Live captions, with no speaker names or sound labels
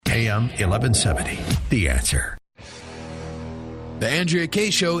AM 1170. The Answer. The Andrea Kaye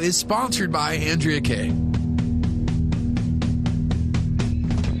Show is sponsored by Andrea Kaye.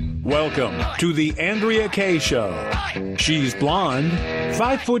 Welcome to the Andrea Kaye Show. She's blonde,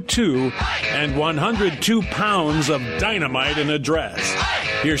 5'2", and 102 pounds of dynamite in a dress.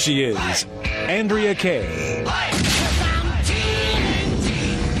 Here she is, Andrea Kaye.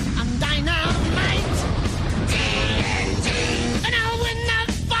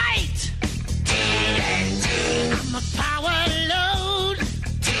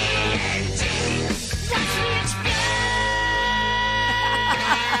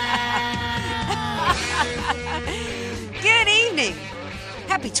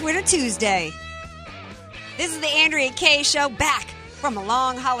 Happy Twitter Tuesday. This is the Andrea Kaye Show, back from a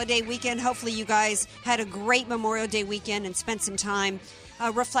long holiday weekend. Hopefully you guys had a great Memorial Day weekend and spent some time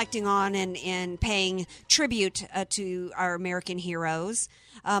reflecting on and paying tribute to our American heroes.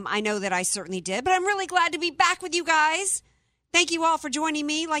 I know that I certainly did, but I'm really glad to be back with you guys. Thank you all for joining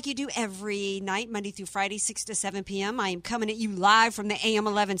me like you do every night, Monday through Friday, 6 to 7 p.m. I am coming at you live from the AM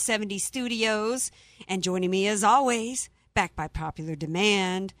 1170 studios, and joining me as always, back by popular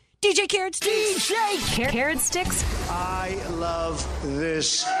demand, DJ Carrot Sticks. DJ Carrot Sticks. I love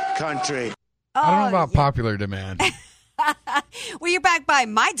this country. I don't know about popular demand. Well, you're back by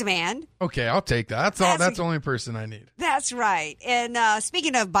my demand. Okay, I'll take that. That's the only person I need. That's right. And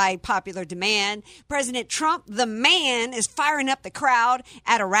speaking of by popular demand, President Trump, the man, is firing up the crowd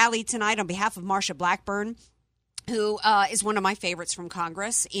at a rally tonight on behalf of Marsha Blackburn, who is one of my favorites from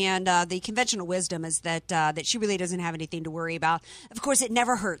Congress. And the conventional wisdom is that she really doesn't have anything to worry about. Of course, it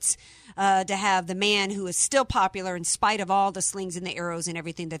never hurts to have the man who is still popular in spite of all the slings and the arrows and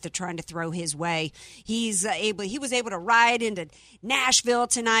everything that they're trying to throw his way. He was able to ride into Nashville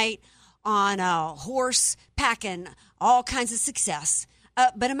tonight on a horse, packing all kinds of success.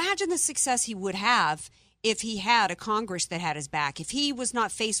 But imagine the success he would have if he had a Congress that had his back, if he was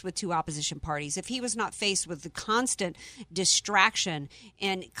not faced with two opposition parties, if he was not faced with the constant distraction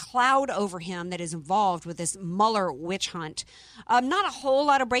and cloud over him that is involved with this Mueller witch hunt. Not a whole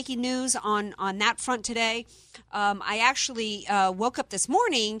lot of breaking news on that front today. I actually woke up this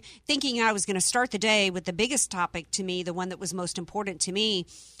morning thinking I was going to start the day with the biggest topic to me, the one that was most important to me,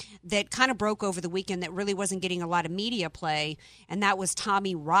 that kind of broke over the weekend that really wasn't getting a lot of media play, and that was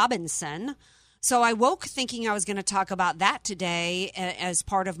Tommy Robinson. So I woke thinking I was going to talk about that today as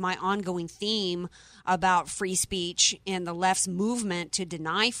part of my ongoing theme about free speech and the left's movement to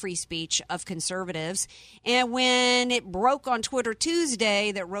deny free speech of conservatives. And when it broke on Twitter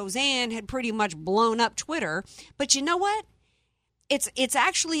Tuesday that Roseanne had pretty much blown up Twitter, but you know what? It's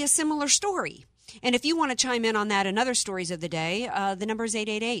actually a similar story. And if you want to chime in on that and other stories of the day, the number is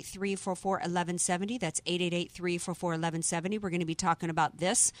 888-344-1170. That's 888-344-1170. We're going to be talking about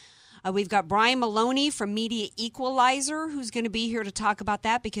this. We've got Brian Maloney from Media Equalizer who's going to be here to talk about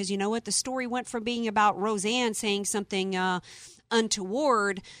that, because you know what? The story went from being about Roseanne saying something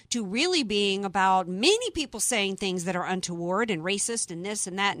untoward to really being about many people saying things that are untoward and racist and this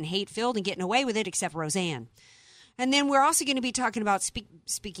and that and hate-filled and getting away with it, except Roseanne. And then we're also going to be talking about,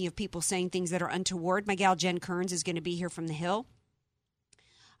 speaking of people saying things that are untoward, my gal Jen Kearns is going to be here from the Hill.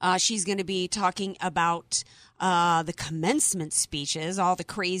 She's going to be talking about the commencement speeches, all the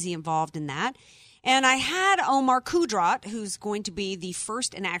crazy involved in that. And I had Omar Kudrat, who's going to be the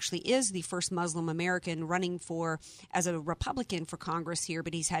first, and actually is the first Muslim American running as a Republican for Congress here,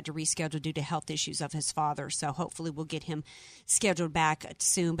 but he's had to reschedule due to health issues of his father. So hopefully we'll get him scheduled back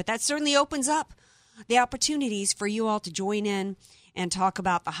soon. But that certainly opens up the opportunities for you all to join in and talk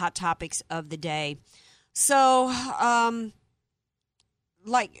about the hot topics of the day. So,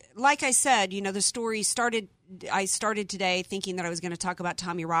 like I said, you know, the story started. I started today thinking that I was going to talk about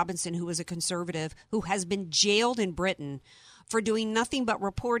Tommy Robinson, who was a conservative who has been jailed in Britain for doing nothing but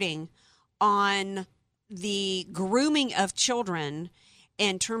reporting on the grooming of children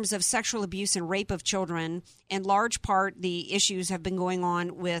in terms of sexual abuse and rape of children. In large part, the issues have been going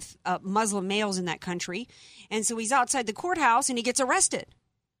on with Muslim males in that country. And so he's outside the courthouse and he gets arrested.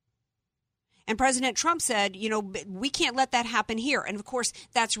 And President Trump said, you know, we can't let that happen here. And, of course,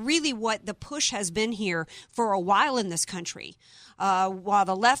 that's really what the push has been here for a while in this country. While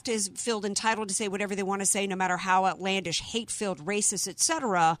the left is filled entitled to say whatever they want to say, no matter how outlandish, hate-filled, racist,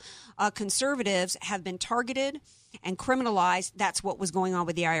 etc., conservatives have been targeted and criminalized. That's what was going on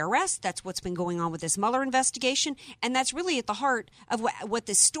with the IRS. That's what's been going on with this Mueller investigation. And that's really at the heart of what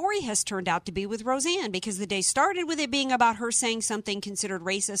this story has turned out to be with Roseanne, because the day started with it being about her saying something considered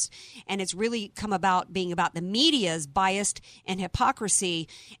racist, and it's really come about being about the media's bias and hypocrisy,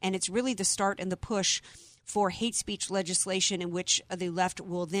 and it's really the start and the push for hate speech legislation in which the left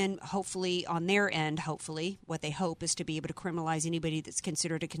will then hopefully, on their end, hopefully, what they hope is to be able to criminalize anybody that's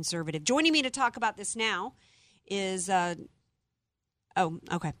considered a conservative. Joining me to talk about this now is, okay.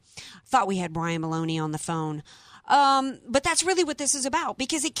 Thought we had Brian Maloney on the phone. But that's really what this is about,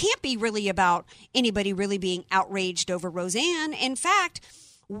 because it can't be really about anybody really being outraged over Roseanne. In fact,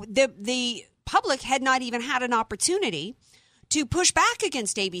 the public had not even had an opportunity to push back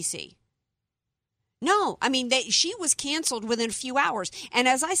against ABC. No, I mean, she was canceled within a few hours. And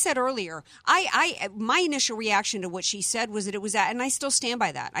as I said earlier, my initial reaction to what she said was that it was and I still stand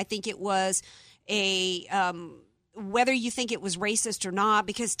by that. I think it was whether you think it was racist or not,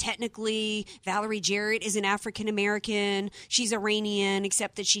 because technically Valerie Jarrett is an African American, she's Iranian,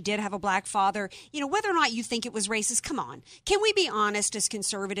 except that she did have a black father. Whether or not you think it was racist, come on. Can we be honest as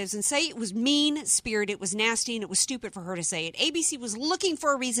conservatives and say it was mean-spirited, it was nasty, and it was stupid for her to say it? ABC was looking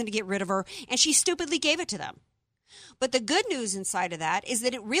for a reason to get rid of her, and she stupidly gave it to them. But the good news inside of that is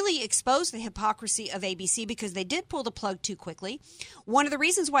that it really exposed the hypocrisy of ABC, because they did pull the plug too quickly. One of the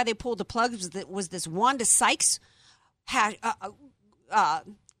reasons why they pulled the plug was this Wanda Sykes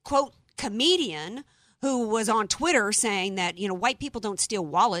quote comedian who was on Twitter saying that, white people don't steal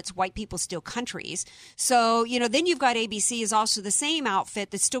wallets, white people steal countries. So, then you've got ABC is also the same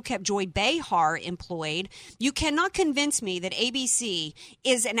outfit that still kept Joy Behar employed. You cannot convince me that ABC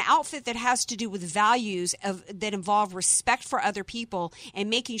is an outfit that has to do with values that involve respect for other people and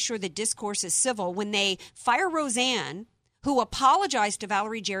making sure that discourse is civil. When they fire Roseanne, who apologized to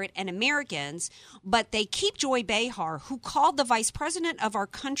Valerie Jarrett and Americans, but they keep Joy Behar, who called the vice president of our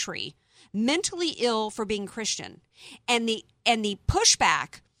country mentally ill for being Christian. And the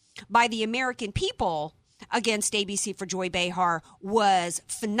pushback by the American people against ABC for Joy Behar was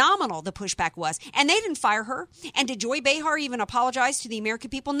phenomenal, the pushback was. And they didn't fire her. And did Joy Behar even apologize to the American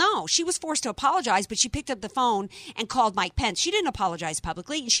people? No. She was forced to apologize, but she picked up the phone and called Mike Pence. She didn't apologize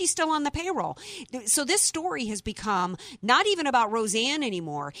publicly, and she's still on the payroll. So this story has become not even about Roseanne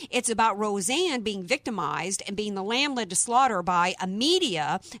anymore. It's about Roseanne being victimized and being the lamb led to slaughter by a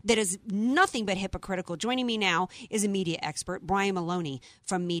media that is nothing but hypocritical. Joining me now is a media expert, Brian Maloney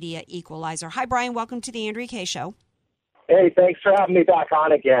from Media Equalizer. Hi, Brian. Welcome to the Andrea Kaye Show. Hey, thanks for having me back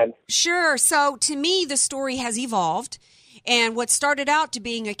on again. Sure. So to me, the story has evolved. And what started out to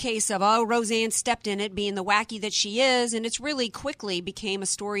being a case of, Roseanne stepped in it, being the wacky that she is, and it's really quickly became a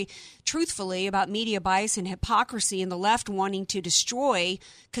story, truthfully, about media bias and hypocrisy and the left wanting to destroy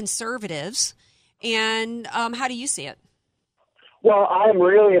conservatives. And how do you see it? Well, I'm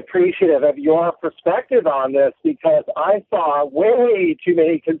really appreciative of your perspective on this, because I saw way too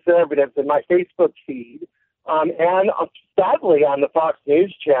many conservatives in my Facebook feed and sadly on the Fox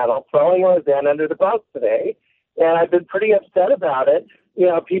News channel throwing Roseanne under the bus today. And I've been pretty upset about it.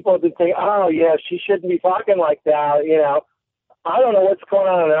 People have been saying, she shouldn't be talking like that. I don't know what's going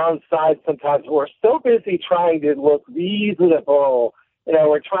on our own side sometimes. We're so busy trying to look reasonable.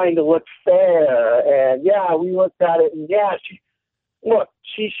 We're trying to look fair. And, we looked at it, and,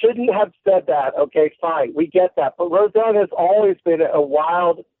 she shouldn't have said that. Okay, fine. We get that. But Roseanne has always been a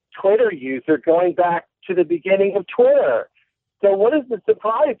wild Twitter user going back to the beginning of Twitter. So what is the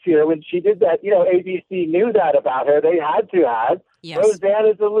surprise here when she did that? ABC knew that about her. They had to have. Yes. Roseanne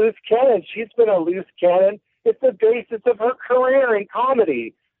is a loose cannon. She's been a loose cannon. It's the basis of her career in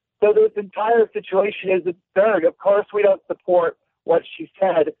comedy. So this entire situation is absurd. Of course we don't support what she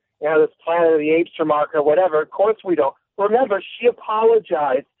said, this Planet of the Apes remark or whatever. Of course we don't. Remember, she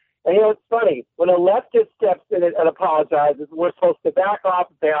apologized. And it's funny, when a leftist steps in and apologizes, we're supposed to back off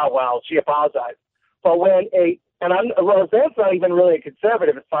and say, she apologized. But when Roseanne's not even really a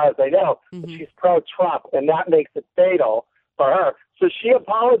conservative as far as I know. Mm-hmm. She's pro-Trump, and that makes it fatal for her. So she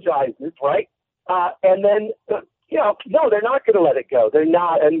apologizes, right? And then, no, they're not going to let it go. They're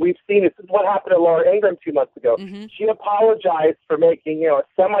not. And we've seen this is what happened to Laura Ingraham 2 months ago. Mm-hmm. She apologized for making, a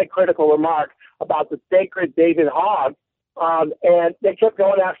semi-critical remark about the sacred David Hogg. And they kept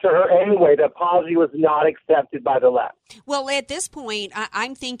going after her anyway. The apology was not accepted by the left. Well, at this point,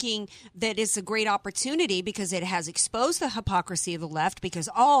 I'm thinking that it's a great opportunity because it has exposed the hypocrisy of the left, because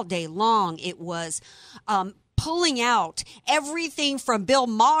all day long it was pulling out everything from Bill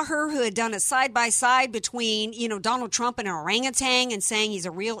Maher, who had done a side-by-side between, Donald Trump and an orangutan and saying he's a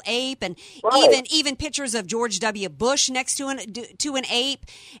real ape, and right. even pictures of George W. Bush next to an ape,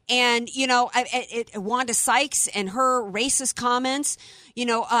 and, Wanda Sykes and her racist comments,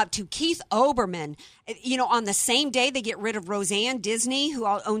 to Keith Olbermann. On the same day they get rid of Roseanne, Disney, who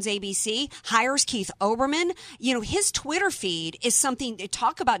owns ABC, hires Keith Olbermann. His Twitter feed is something to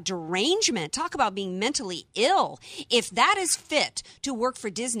talk about derangement, talk about being mentally ill. If that is fit to work for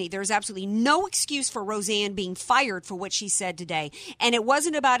Disney, there's absolutely no excuse for Roseanne being fired for what she said today. And it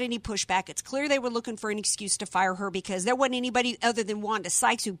wasn't about any pushback. It's clear they were looking for an excuse to fire her because there wasn't anybody other than Wanda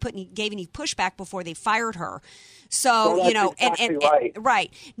Sykes who gave any pushback before they fired her. So,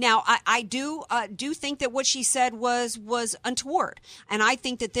 right. Now, I do think that what she said was untoward. And I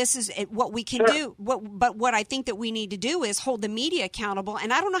think that this is what we can do. But what I think that we need to do is hold the media accountable.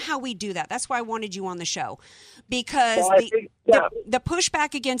 And I don't know how we do that. That's why I wanted you on the show. Because the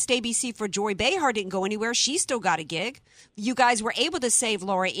pushback against ABC for Joy Behar didn't go anywhere. She still got a gig. You guys were able to save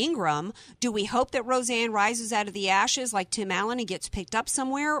Laura Ingraham. Do we hope that Roseanne rises out of the ashes like Tim Allen and gets picked up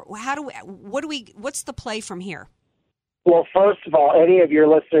somewhere? What's the play from here? Well, first of all, any of your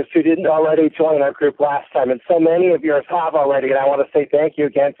listeners who didn't already join our group last time, and so many of yours have already, and I want to say thank you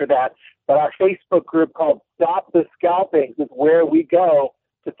again for that, but our Facebook group called Stop the Scalping is where we go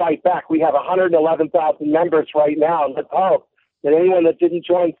to fight back. We have 111,000 members right now, and let's hope that anyone that didn't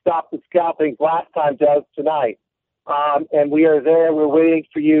join Stop the Scalping last time does tonight. And we are there. We're waiting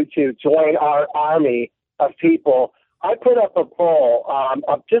for you to join our army of people. I put up a poll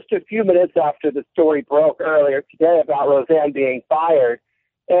just a few minutes after the story broke earlier today about Roseanne being fired,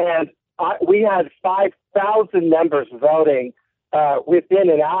 and we had 5,000 members voting within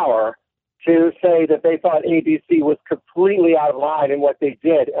an hour to say that they thought ABC was completely out of line in what they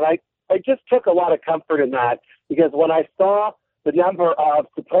did. And I just took a lot of comfort in that, because when I saw the number of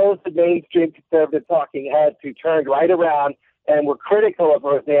supposed mainstream conservative talking heads who turned right around and were critical of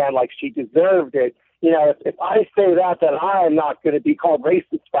Roseanne like she deserved it, if I say that, then I am not going to be called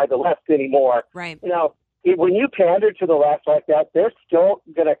racist by the left anymore. Right. When you pander to the left like that, they're still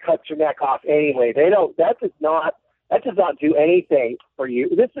going to cut your neck off anyway. That does not do anything for you.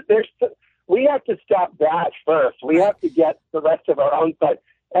 We have to stop that first. We have to get the rest of our own side.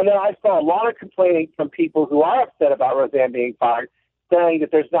 And then I saw a lot of complaining from people who are upset about Roseanne being fired, saying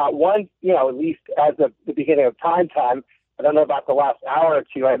that there's not one, at least as of the beginning of prime time, I don't know about the last hour or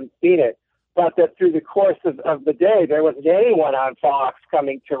two, I haven't seen it, but that through the course of the day, there wasn't anyone on Fox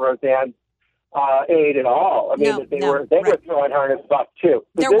coming to Roseanne's aid at all. I mean, they were throwing her in a spot too.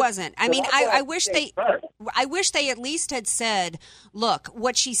 There wasn't. I mean, I wish they at least had said, look,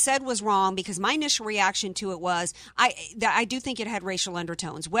 what she said was wrong, because my initial reaction to it was, I do think it had racial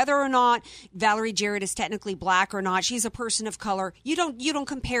undertones. Whether or not Valerie Jarrett is technically black or not, she's a person of color. You don't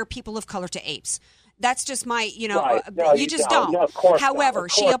compare people of color to apes. That's just my, right. No, you just don't. No, However,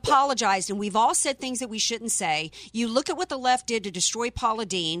 she apologized, and we've all said things that we shouldn't say. You look at what the left did to destroy Paula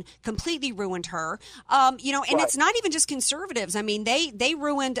Deen, completely ruined her. And it's not even just conservatives. I mean, they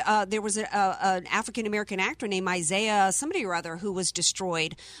ruined, there was an African-American actor named Isaiah somebody or other who was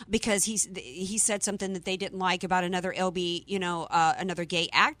destroyed because he said something that they didn't like about another another gay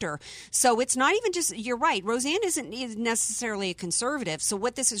actor. So it's not even just, you're right, Roseanne isn't necessarily a conservative. So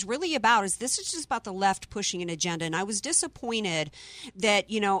what this is really about is just about the left pushing an agenda. And I was disappointed that,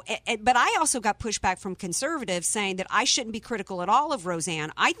 but I also got pushback from conservatives saying that I shouldn't be critical at all of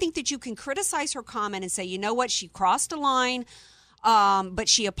Roseanne. I think that you can criticize her comment and say, you know what, she crossed a line. But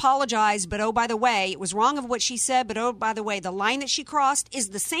she apologized. But, oh, by the way, it was wrong of what she said. But, oh, by the way, the line that she crossed is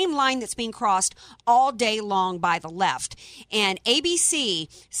the same line that's being crossed all day long by the left. And ABC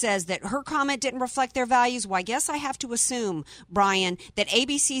says that her comment didn't reflect their values. Well, I guess I have to assume, Brian, that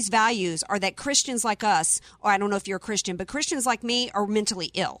ABC's values are that Christians like us, or I don't know if you're a Christian, but Christians like me are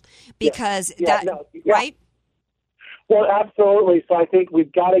mentally ill. Because right? Well, absolutely. So I think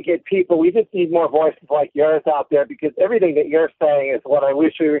we've got to get people, we just need more voices like yours out there, because everything that you're saying is what I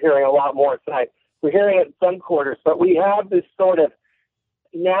wish we were hearing a lot more tonight. We're hearing it in some quarters, but we have this sort of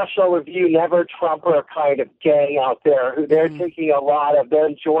National Review, Never Trumper kind of gang out there who they're taking a lot of, they're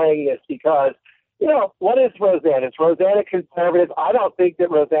enjoying this because, what is Roseanne? Is Roseanne a conservative? I don't think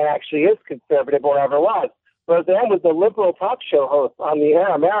that Roseanne actually is conservative or ever was. Roseanne was a liberal talk show host on the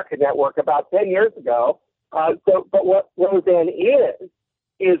Air America Network about 10 years ago. But what Roseanne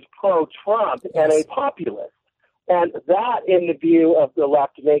is pro-Trump and a populist. And that, in the view of the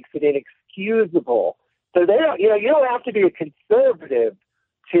left, makes it inexcusable. So they don't, you don't have to be a conservative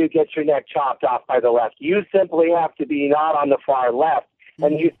to get your neck chopped off by the left. You simply have to be not on the far left,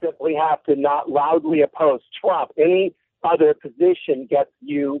 and you simply have to not loudly oppose Trump. Any other position gets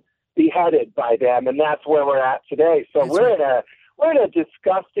you beheaded by them, and that's where we're at today. So we're in a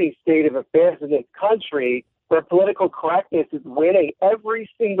disgusting state of affairs in this country where political correctness is winning every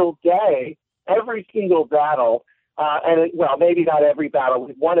single day, every single battle. maybe not every battle.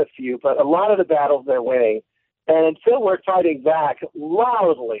 We've won a few, but a lot of the battles they're winning. And until we're fighting back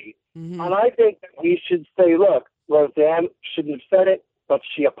loudly, and I think that we should say, look, Roseanne shouldn't have said it, but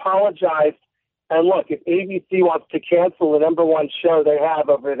she apologized. And look, if ABC wants to cancel the number one show they have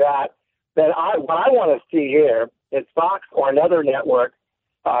over that, then what I want to see here is Fox or another network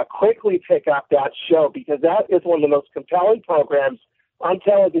quickly pick up that show, because that is one of the most compelling programs on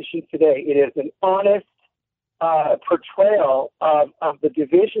television today. It is an honest portrayal of the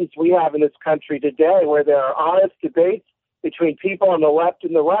divisions we have in this country today, where there are honest debates between people on the left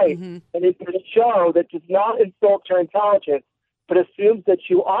and the right. And it's a show that does not insult your intelligence, but assumes that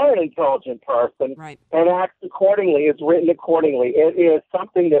you are an intelligent person and acts accordingly, is written accordingly. It is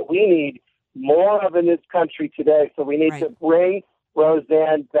something that we need more of in this country today. So we need to bring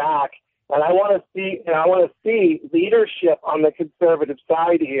Roseanne back. And I want to see leadership on the conservative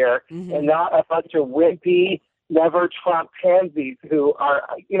side here, and not a bunch of wimpy, never Trump pansies who are,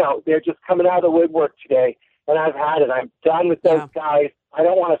 they're just coming out of the woodwork today. And I've had it. I'm done with those guys. I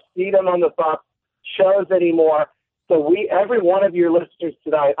don't want to see them on the Fox shows anymore. So every one of your listeners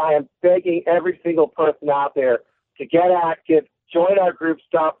tonight, I am begging every single person out there to get active, join our group,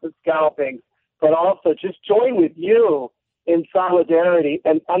 Stop the Scalping, but also just join with you in solidarity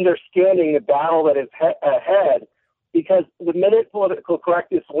and understanding the battle that is ahead, because the minute political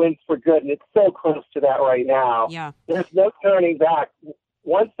correctness wins for good, and it's so close to that right now, there's no turning back.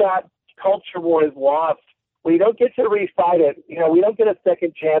 Once that culture war is lost, we don't get to refight it. We don't get a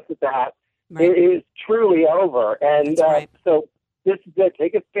second chance at that. It is truly over. And so this is it.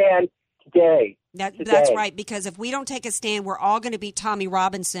 Take a stand today. That's right, because if we don't take a stand, we're all going to be Tommy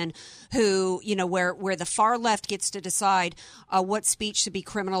Robinson, who, where the far left gets to decide what speech should be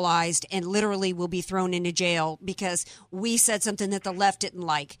criminalized, and literally will be thrown into jail because we said something that the left didn't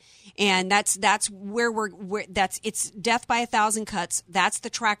like. And that's where it's death by 1,000 cuts. That's the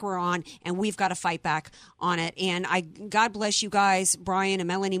track we're on, and we've got to fight back on it. And God bless you guys, Brian and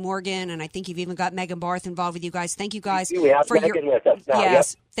Melanie Morgan, and I think you've even got Megan Barth involved with you guys. Thank you guys for Megan with us now.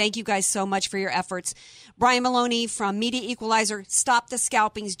 Yes. Yep. Thank you guys so much for your efforts. Brian Maloney from Media Equalizer, Stop the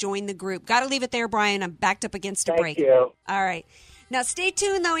Scalpings, join the group. Got to leave it there, Brian. I'm backed up against a break. Thank you. All right. Now, stay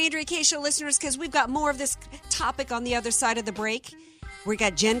tuned, though, Andrea Kaye Show listeners, because we've got more of this topic on the other side of the break. We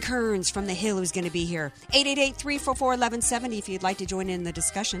got Jen Kearns from The Hill who's going to be here. 888-344-1170 if you'd like to join in the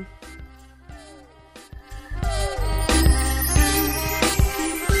discussion.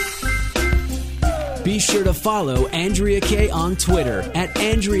 Be sure to follow Andrea Kaye on Twitter at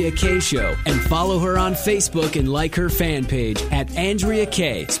Andrea Kaye Show, and follow her on Facebook and like her fan page at Andrea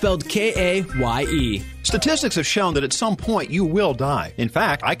Kaye, spelled Kaye. Statistics have shown that at some point you will die. In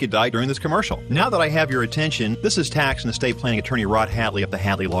fact, I could die during this commercial. Now that I have your attention, this is tax and estate planning attorney Rod Hadley of the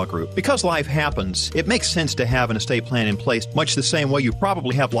Hadley Law Group. Because life happens, it makes sense to have an estate plan in place, much the same way you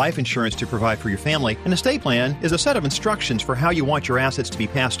probably have life insurance to provide for your family. An estate plan is a set of instructions for how you want your assets to be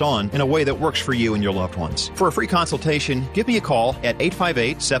passed on in a way that works for you and your loved ones. For a free consultation, give me a call at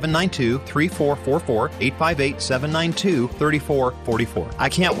 858-792-3444, 858-792-3444. I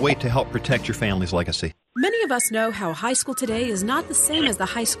can't wait to help protect your family's legacy. Many of us know how high school today is not the same as the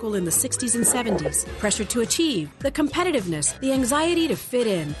high school in the 60s and 70s. Pressure to achieve, the competitiveness, the anxiety to fit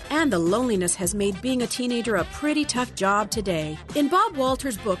in, and the loneliness has made being a teenager a pretty tough job today. In Bob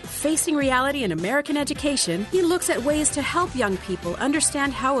Walter's book, Facing Reality in American Education, he looks at ways to help young people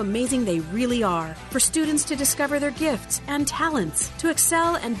understand how amazing they really are, for students to discover their gifts and talents, to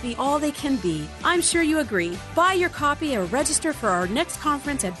excel and be all they can be. I'm sure you agree. Buy your copy or register for our next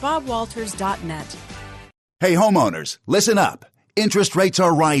conference at bobwalters.net. Hey homeowners, listen up. Interest rates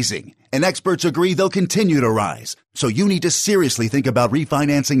are rising, and experts agree they'll continue to rise. So you need to seriously think about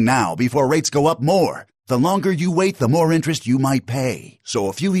refinancing now before rates go up more. The longer you wait, the more interest you might pay. So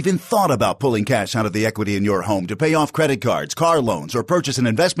if you even thought about pulling cash out of the equity in your home to pay off credit cards, car loans, or purchase an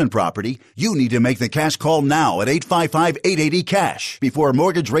investment property, you need to make the cash call now at 855-880-CASH before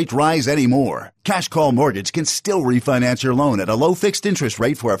mortgage rates rise anymore. Cash Call Mortgage can still refinance your loan at a low fixed interest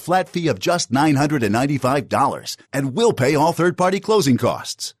rate for a flat fee of just $995, and we'll pay all third-party closing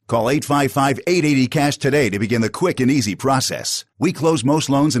costs. Call 855-880-CASH today to begin the quick and easy process. We close most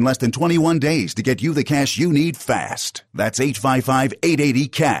loans in less than 21 days to get you the cash you need fast. That's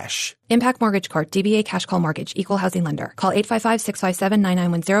 855-880-CASH. Impact Mortgage Corp. DBA Cash Call Mortgage. Equal Housing Lender. Call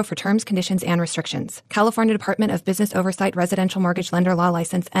 855-657-9910 for terms, conditions, and restrictions. California Department of Business Oversight Residential Mortgage Lender Law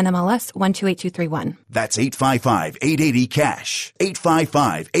License NMLS 128231. That's 855-880-CASH.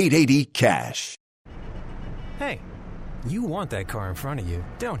 855-880-CASH. Hey, you want that car in front of you,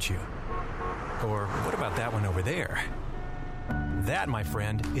 don't you? Or what about that one over there? That, my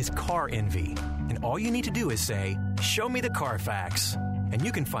friend, is car envy. And all you need to do is say, "Show me the Carfax." And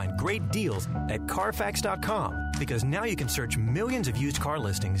you can find great deals at Carfax.com, because now you can search millions of used car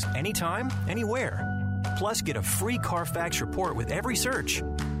listings anytime, anywhere. Plus, get a free Carfax report with every search.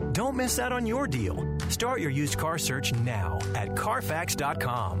 Don't miss out on your deal. Start your used car search now at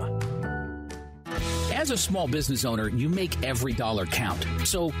Carfax.com. As a small business owner, you make every dollar count.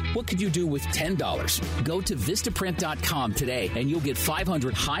 So what could you do with $10? Go to Vistaprint.com today, and you'll get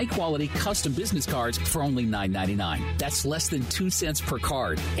 500 high-quality custom business cards for only $9.99. That's less than 2 cents per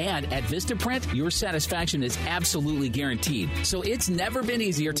card. And at Vistaprint, your satisfaction is absolutely guaranteed. So it's never been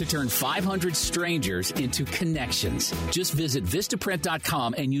easier to turn 500 strangers into connections. Just visit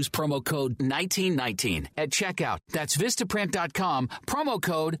Vistaprint.com and use promo code 1919 at checkout. That's Vistaprint.com, promo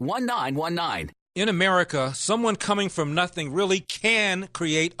code 1919. In America, someone coming from nothing really can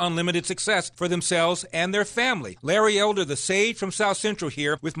create unlimited success for themselves and their family. Larry Elder, the sage from South Central,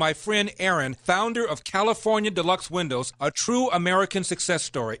 here with my friend Aaron, founder of California Deluxe Windows, a true American success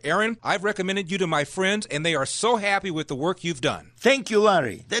story. Aaron, I've recommended you to my friends, and they are so happy with the work you've done. Thank you,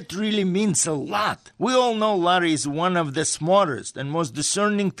 Larry. That really means a lot. We all know Larry is one of the smartest and most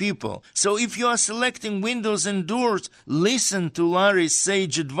discerning people. So if you are selecting windows and doors, listen to Larry's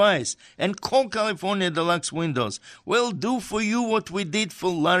sage advice and call California Deluxe Windows. We'll do for you what we did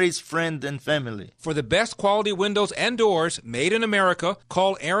for Larry's friend and family. For the best quality windows and doors made in America,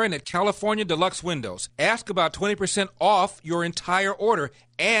 call Aaron at California Deluxe Windows. Ask about 20% off your entire order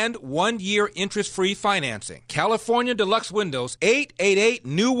and 1-year interest-free financing. California Deluxe Windows,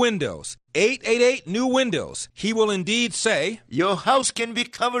 888-NEW-WINDOWS. 888-NEW-WINDOWS. He will indeed say, your house can be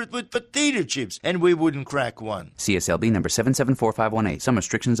covered with potato chips, and we wouldn't crack one. CSLB number 774518. Some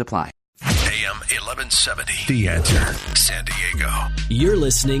restrictions apply. AM 1170. The Answer. San Diego. You're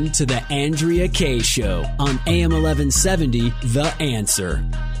listening to The Andrea Kaye Show on AM 1170, The Answer.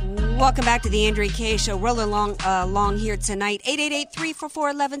 Welcome back to the Andrea Kaye Show. Rolling along here tonight.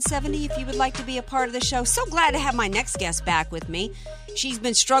 888-344-1170 if you would like to be a part of the show. So glad to have my next guest back with me. She's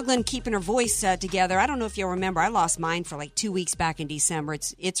been struggling keeping her voice together. I don't know if you'll remember. I lost mine for like 2 weeks back in December.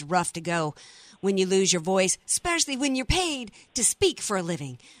 It's rough to go when you lose your voice, especially when you're paid to speak for a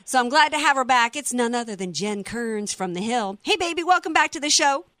living. So I'm glad to have her back. It's none other than Jen Kearns from The Hill. Hey, baby, welcome back to the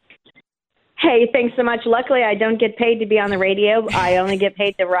show. Hey, thanks so much. Luckily, I don't get paid to be on the radio. I only get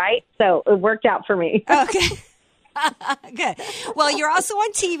paid to write, so it worked out for me. Okay. Good. Well, you're also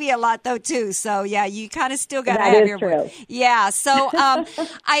on TV a lot, though, too. So, yeah, you kind of still got to have your true. Yeah. So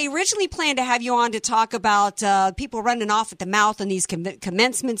I originally planned to have you on to talk about people running off at the mouth in these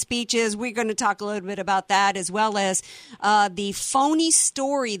commencement speeches. We're going to talk a little bit about that, as well as the phony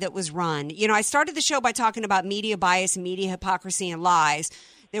story that was run. You know, I started the show by talking about media bias and media hypocrisy and lies.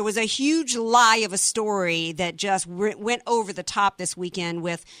 There was a huge lie of a story that just went over the top this weekend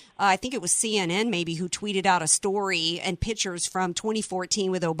with, I think it was CNN maybe, who tweeted out a story and pictures from 2014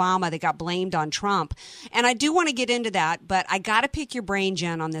 with Obama that got blamed on Trump. And I do want to get into that, but I got to pick your brain,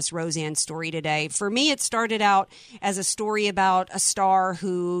 Jen, on this Roseanne story today. For me, it started out as a story about a star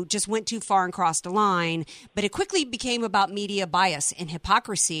who just went too far and crossed a line, but it quickly became about media bias and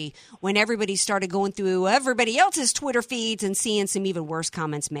hypocrisy when everybody started going through everybody else's Twitter feeds and seeing some even worse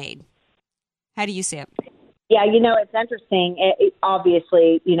comments made. How do you see it? Yeah, you know, it's interesting.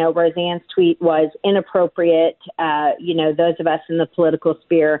 Obviously, you know, Roseanne's tweet was inappropriate. You know, those of us in the political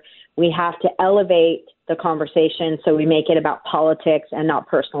sphere, we have to elevate the conversation so we make it about politics and not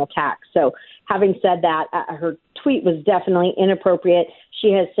personal attacks. So having said that, her tweet was definitely inappropriate.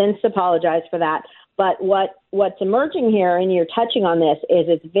 She has since apologized for that. But what's emerging here, and you're touching on this, is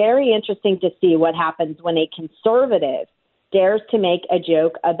it's very interesting to see what happens when a conservative dares to make a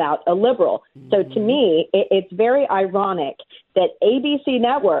joke about a liberal. So to me, it's very ironic that ABC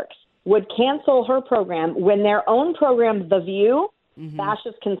networks would cancel her program when their own program, The View,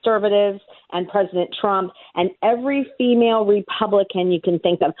 bashes conservatives and President Trump and every female Republican you can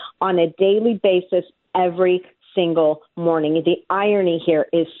think of on a daily basis every single morning. The irony here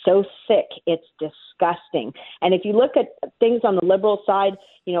is so sick, it's disgusting. And if you look at things on the liberal side,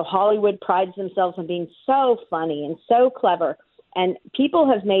 you know, Hollywood prides themselves on being so funny and so clever. And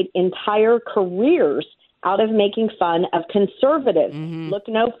people have made entire careers out of making fun of conservatives. Look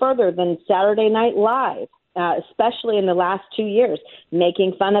no further than Saturday Night Live, especially in the last 2 years,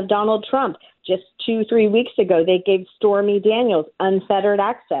 making fun of Donald Trump. Just 2-3 weeks ago, they gave Stormy Daniels unfettered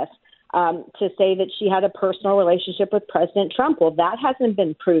access to say that she had a personal relationship with President Trump. Well, that hasn't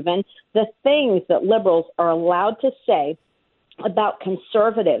been proven. The things that liberals are allowed to say about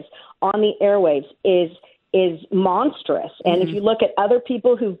conservatives on the airwaves is is monstrous. And if you look at other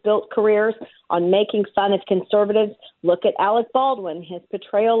people who've built careers on making fun of conservatives, look at Alec Baldwin, his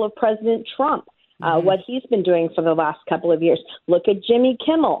portrayal of President Trump, what he's been doing for the last couple of years. Look at Jimmy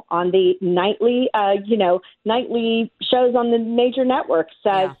Kimmel on the nightly shows on the major networks.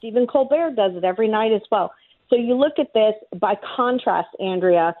 Stephen Colbert does it every night as well. So you look at this. By contrast,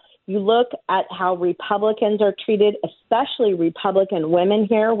 Andrea, you look at how Republicans are treated, especially Republican women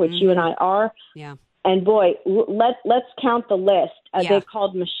here, which you and I are. Yeah. And boy, let's count the list. They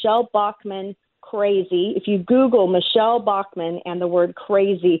called Michelle Bachmann crazy. If you Google Michelle Bachmann and the word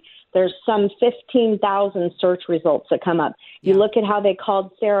crazy, there's some 15,000 search results that come up. You look at how they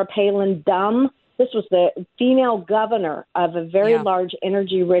called Sarah Palin dumb. This was the female governor of a very large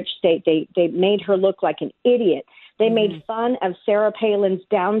energy-rich state. They made her look like an idiot. They made fun of Sarah Palin's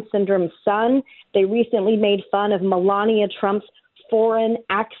Down syndrome son. They recently made fun of Melania Trump's foreign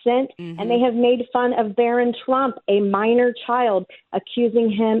accent, and they have made fun of Barron Trump, a minor child,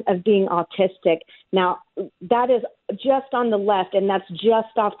 accusing him of being autistic. Now, that is just on the left, and that's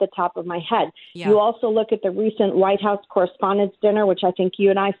just off the top of my head. You also look at the recent White House Correspondents' Dinner, which I think you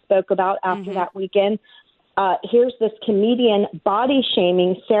and I spoke about after that weekend. Here's this comedian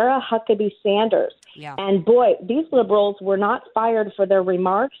body-shaming Sarah Huckabee Sanders. And boy, these liberals were not fired for their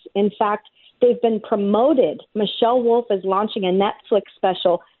remarks. In fact, they've been promoted. Michelle Wolf is launching a Netflix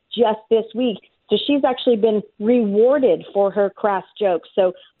special just this week. So she's actually been rewarded for her crass jokes.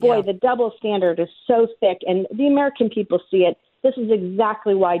 So, boy, the double standard is so thick, and the American people see it. This is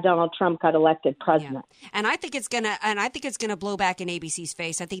exactly why Donald Trump got elected president. And I think it's gonna blow back in ABC's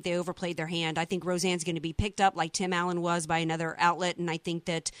face. I think they overplayed their hand. I think Roseanne's going to be picked up like Tim Allen was by another outlet, and I think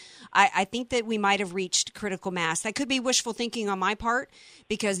that we might have reached critical mass. That could be wishful thinking on my part,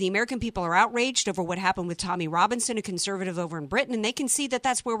 because the American people are outraged over what happened with Tommy Robinson, a conservative over in Britain, and they can see that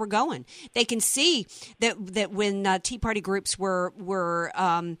that's where we're going. They can see that when Tea Party groups were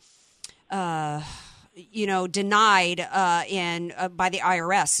denied by the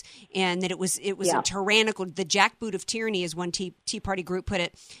IRS, and that it was a tyrannical, the jackboot of tyranny, as one Tea Party group put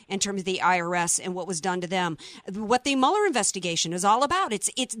it, in terms of the IRS and what was done to them. What the Mueller investigation is all about, it's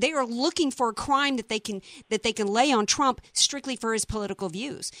they are looking for a crime that they can lay on Trump strictly for his political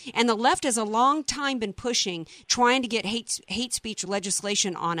views. And the left has a long time been pushing, trying to get hate speech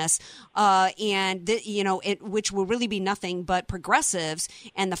legislation on us, which will really be nothing but progressives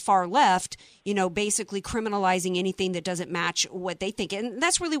and the far left, basically criminalizing anything that doesn't match what they think. And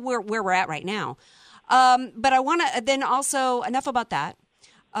that's really where we're at right now. But I want to then also, enough about that.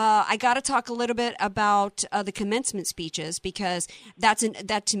 I got to talk a little bit about the commencement speeches, because that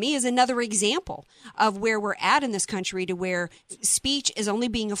to me is another example of where we're at in this country, to where speech is only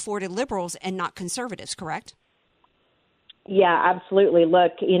being afforded liberals and not conservatives, correct? Yeah, absolutely.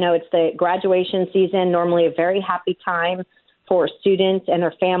 Look, it's the graduation season, normally a very happy time for students and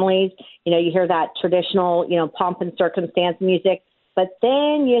their families. You hear that traditional, pomp and circumstance music, but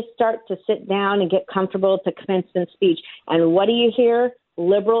then you start to sit down and get comfortable to commencement speech. And what do you hear?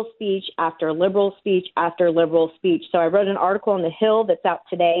 Liberal speech after liberal speech after liberal speech. So I wrote an article on The Hill that's out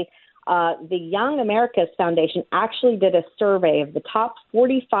today. The Young America's Foundation actually did a survey of the top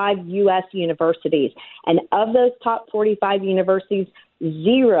 45 U.S. universities. And of those top 45 universities,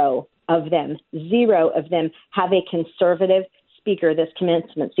 zero of them have a conservative speaker this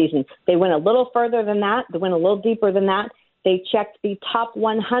commencement season. They went a little further than that. They went a little deeper than that. They checked the top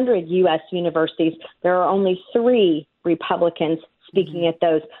 100 U.S. universities. There are only 3 Republicans speaking at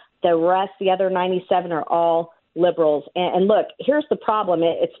those. The rest, the other 97, are all liberals. And look, here's the problem.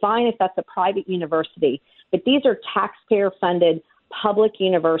 It's fine if that's a private university, but these are taxpayer-funded public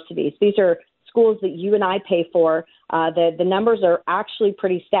universities. These are schools that you and I pay for. The numbers are actually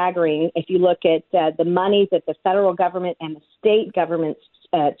pretty staggering. If you look at the money that the federal government and the state governments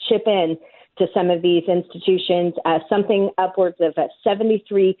chip in to some of these institutions, something upwards of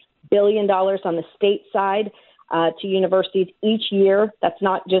 $73 billion on the state side to universities each year. That's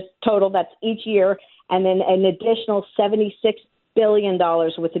not just total, that's each year. And then an additional $76 billion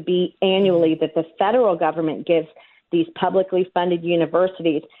with a B annually that the federal government gives these publicly funded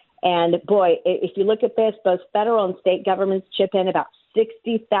universities. And boy, if you look at this, both federal and state governments chip in about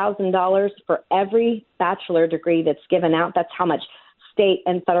 $60,000 for every bachelor degree that's given out. That's how much state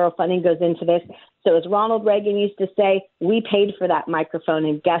and federal funding goes into this. So as Ronald Reagan used to say, we paid for that microphone.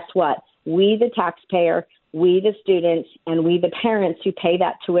 And guess what? We, the taxpayer, we, the students, and we, the parents who pay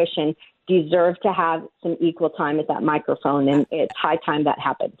that tuition, deserve to have some equal time at that microphone, and it's high time that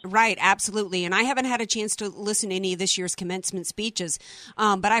happened. Right, absolutely. And I haven't had a chance to listen to any of this year's commencement speeches,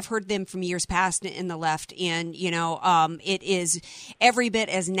 but I've heard them from years past in the left, and, it is every bit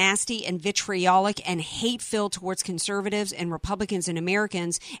as nasty and vitriolic and hate-filled towards conservatives and Republicans and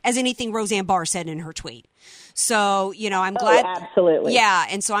Americans as anything Roseanne Barr said in her tweet. So, I'm glad. Oh, absolutely. Yeah.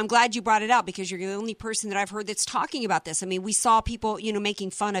 And so I'm glad you brought it out, because you're the only person that I've heard that's talking about this. I mean, we saw people,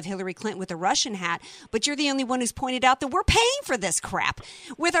 making fun of Hillary Clinton with a Russian hat, but you're the only one who's pointed out that we're paying for this crap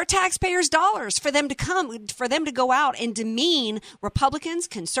with our taxpayers' dollars for them to go out and demean Republicans,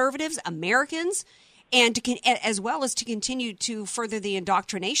 conservatives, Americans, and as well as to continue to further the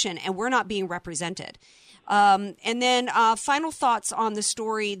indoctrination, and we're not being represented. And then final thoughts on the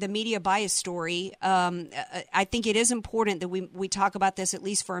story, the media bias story. I think it is important that we talk about this at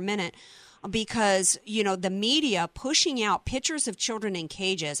least for a minute, because, the media pushing out pictures of children in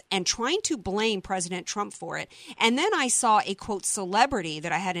cages and trying to blame President Trump for it. And then I saw a, quote, celebrity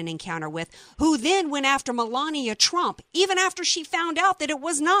that I had an encounter with who then went after Melania Trump, even after she found out that it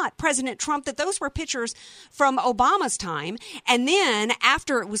was not President Trump, that those were pictures from Obama's time. And then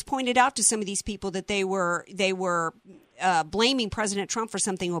after it was pointed out to some of these people that they were blaming President Trump for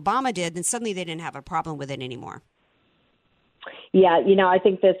something Obama did, then suddenly they didn't have a problem with it anymore. Yeah, I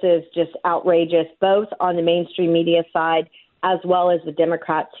think this is just outrageous, both on the mainstream media side as well as the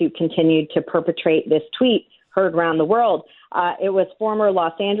Democrats who continued to perpetrate this tweet heard around the world. It was former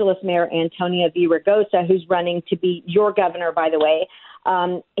Los Angeles Mayor Antonio Villaraigosa, who's running to be your governor, by the way.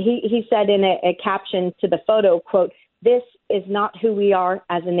 He said in a caption to the photo, quote, "This is not who we are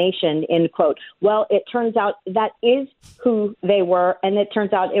as a nation," end quote. Well, it turns out that is who they were, and it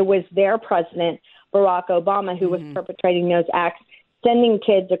turns out it was their president, Barack Obama, who was perpetrating those acts, sending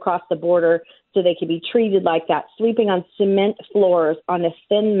kids across the border so they could be treated like that, sleeping on cement floors on a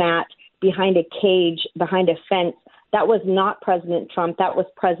thin mat behind a cage, behind a fence. That was not President Trump. That was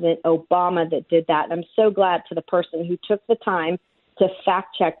President Obama that did that. And I'm so glad to the person who took the time to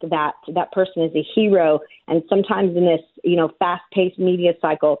fact check that. That person is a hero. And sometimes in this, fast-paced media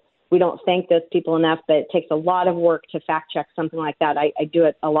cycle, we don't thank those people enough, but it takes a lot of work to fact check something like that. I do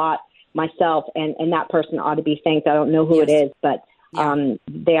it a lot myself, and that person ought to be thanked. I don't know who it is, but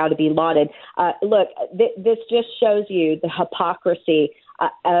they ought to be lauded. Look, this just shows you the hypocrisy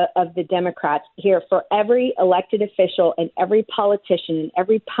of the Democrats here. For every elected official and every politician and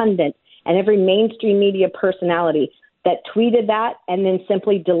every pundit and every mainstream media personality that tweeted that and then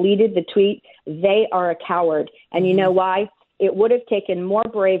simply deleted the tweet, they are a coward. And you know why? It would have taken more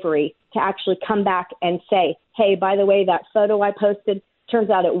bravery to actually come back and say, hey, by the way, that photo I posted, turns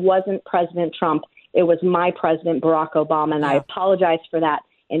out it wasn't President Trump. It was my president, Barack Obama, and I apologize for that.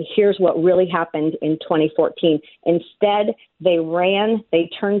 And here's what really happened in 2014. Instead, they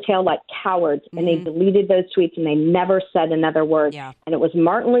turned tail like cowards, and they deleted those tweets, and they never said another word. Yeah. And it was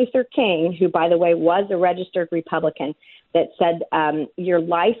Martin Luther King, who, by the way, was a registered Republican, that said, your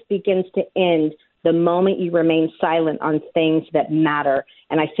life begins to end the moment you remain silent on things that matter.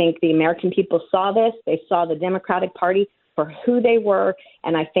 And I think the American people saw this. They saw the Democratic Party for who they were.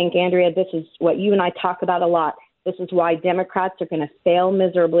 And I think, Andrea, this is what you and I talk about a lot. This is why Democrats are going to fail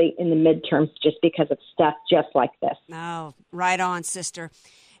miserably in the midterms, just because of stuff just like this. Oh, right on, sister.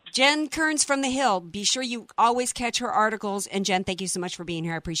 Jen Kearns from the Hill. Be sure you always catch her articles. And Jen, thank you so much for being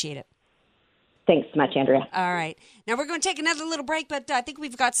here. I appreciate it. Thanks so much, Andrea. All right. Now we're going to take another little break, but I think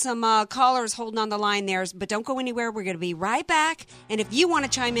we've got some callers holding on the line there. But don't go anywhere. We're going to be right back. And if you want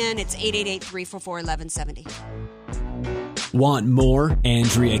to chime in, it's 888-344-1170. Want more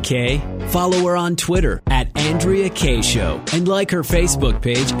Andrea Kaye? Follow her on Twitter at Andrea Kaye Show and like her Facebook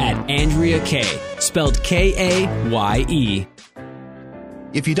page at Andrea Kaye, spelled Kaye.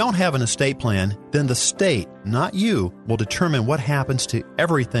 If you don't have an estate plan, then the state, not you, will determine what happens to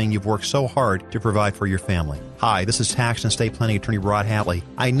everything you've worked so hard to provide for your family. Hi, this is tax and estate planning attorney Rod Hatley.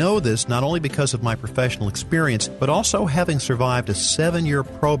 I know this not only because of my professional experience, but also having survived a 7-year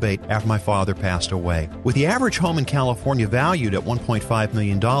probate after my father passed away. With the average home in California valued at $1.5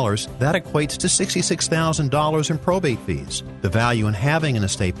 million, that equates to $66,000 in probate fees. The value in having an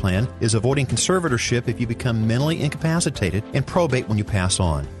estate plan is avoiding conservatorship if you become mentally incapacitated and probate when you pass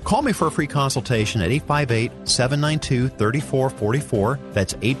on. Call me for a free consultation at 858-792-3444.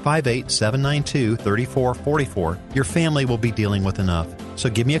 That's 858-792-3444. Your family will be dealing with enough. So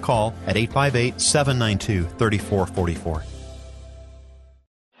give me a call at 858-792-3444.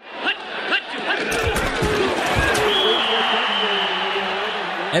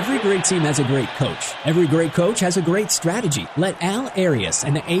 Every great team has a great coach. Every great coach has a great strategy. Let Al Arias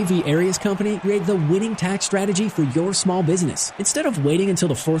and the AV Arias Company create the winning tax strategy for your small business. Instead of waiting until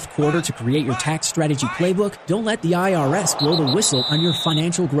the fourth quarter to create your tax strategy playbook, don't let the IRS blow the whistle on your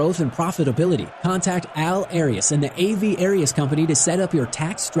financial growth and profitability. Contact Al Arias and the AV Arias Company to set up your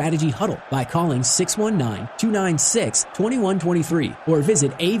tax strategy huddle by calling 619-296-2123 or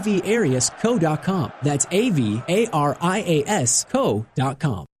visit avariasco.com. That's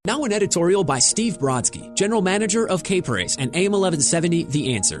avariasco.com. Now an editorial by Steve Brodsky, General Manager of Caprace and AM 1170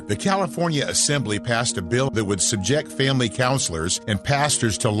 The Answer. The California Assembly passed a bill that would subject family counselors and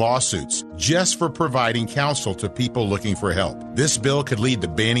pastors to lawsuits just for providing counsel to people looking for help. This bill could lead to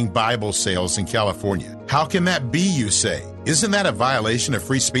banning Bible sales in California. How can that be, you say? Isn't that a violation of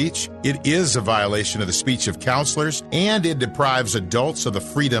free speech? It is a violation of the speech of counselors, and it deprives adults of the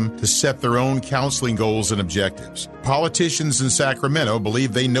freedom to set their own counseling goals and objectives. Politicians in Sacramento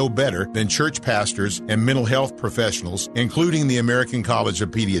believe they know better than church pastors and mental health professionals, including the American College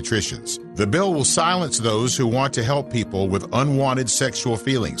of Pediatricians. The bill will silence those who want to help people with unwanted sexual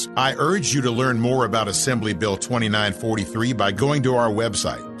feelings. I urge you to learn more about Assembly Bill 2943 by going to our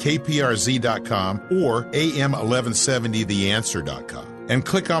website, kprz.com or am1170theanswer.com, and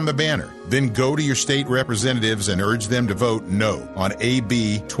click on the banner. Then go to your state representatives and urge them to vote no on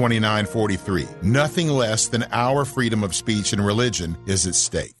AB 2943. Nothing less than our freedom of speech and religion is at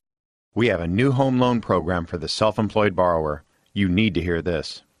stake. We have a new home loan program for the self-employed borrower. You need to hear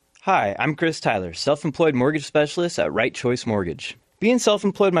this. Hi, I'm Chris Tyler, self-employed mortgage specialist at Right Choice Mortgage. Being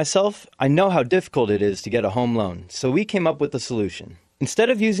self-employed myself, I know how difficult it is to get a home loan, so we came up with a solution.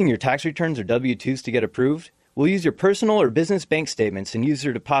 Instead of using your tax returns or W-2s to get approved, we'll use your personal or business bank statements and use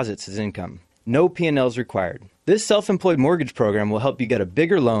your deposits as income. No P&Ls required. This self-employed mortgage program will help you get a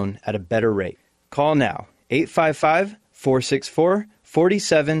bigger loan at a better rate. Call now,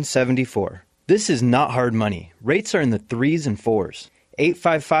 855-464-4774. This is not hard money. Rates are in the 3s and 4s.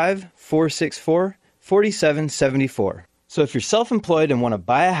 855-464-4774. So if you're self-employed and want to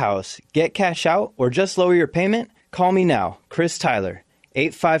buy a house, get cash out, or just lower your payment, call me now, Chris Tyler,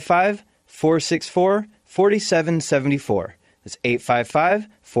 855-464-4774. That's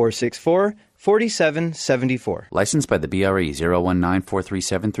 855-464-4774. Licensed by the BRE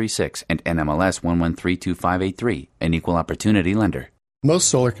 019433736 and NMLS 1132583, an equal opportunity lender. Most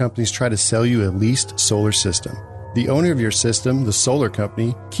solar companies try to sell you a leased solar system. The owner of your system, the solar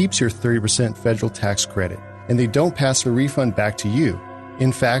company, keeps your 30% federal tax credit, and they don't pass a refund back to you.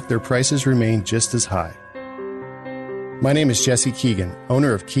 In fact, their prices remain just as high. My name is Jesse Keegan,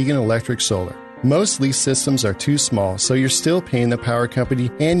 owner of Keegan Electric Solar. Most lease systems are too small, so you're still paying the power company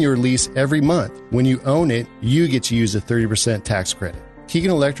and your lease every month. When you own it, you get to use a 30% tax credit.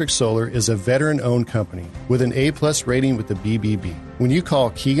 Keegan Electric Solar is a veteran-owned company with an A-plus rating with the BBB. When you call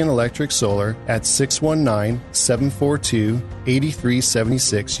Keegan Electric Solar at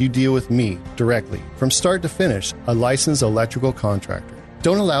 619-742-8376, you deal with me directly, from start to finish, a licensed electrical contractor.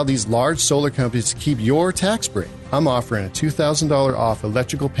 Don't allow these large solar companies to keep your tax break. I'm offering a $2,000 off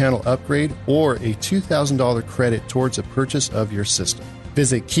electrical panel upgrade or a $2,000 credit towards the purchase of your system.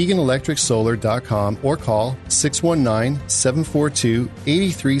 Visit KeeganElectricSolar.com or call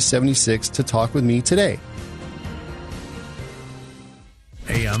 619-742-8376 to talk with me today.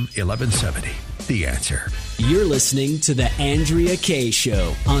 AM 1170, The Answer. You're listening to The Andrea Kaye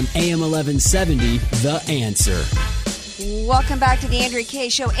Show on AM 1170, The Answer. Welcome back to the Andrea Kaye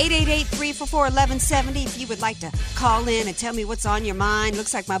Show, 888-344-1170. If you would like to call in and tell me what's on your mind.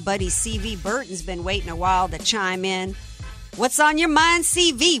 Looks like my buddy C.V. Burton's been waiting a while to chime in. What's on your mind,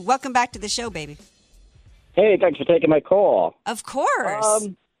 C.V.? Welcome back to the show, baby. Hey, thanks for taking my call. Of course.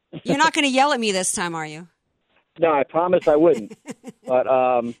 You're not going to yell at me this time, are you? No, I promise I wouldn't. But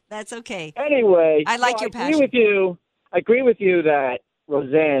that's okay. Anyway, I like your passion. I agree with you that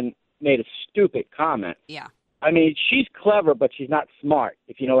Roseanne made a stupid comment. Yeah. I mean, she's clever, but she's not smart,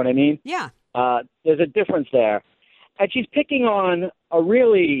 if you know what I mean. Yeah. There's a difference there. And she's picking on a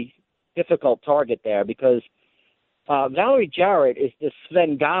really difficult target there because Valerie Jarrett is the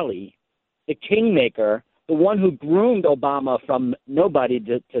Svengali, the kingmaker, the one who groomed Obama from nobody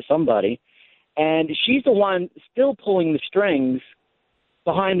to somebody. And she's the one still pulling the strings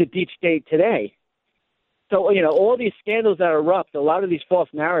behind the deep state today. So, you know, all these scandals that erupt, a lot of these false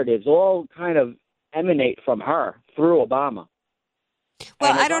narratives, all kind of emanate from her through Obama.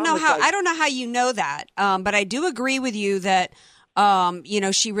 Well, I don't know how you know that, but I do agree with you that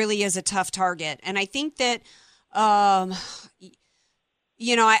she really is a tough target, and I think that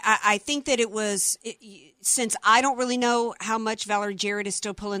I think that it was, since I don't really know how much Valerie Jarrett is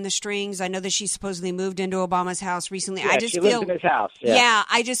still pulling the strings. I know that she supposedly moved into Obama's house recently. Yeah, she lives in his house. Yeah,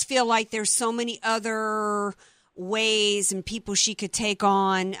 I just feel like there's so many other ways and people she could take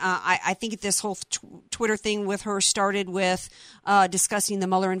on. I think this whole Twitter thing with her started with discussing the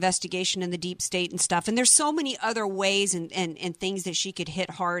Mueller investigation and the deep state and stuff. And there's so many other ways and things that she could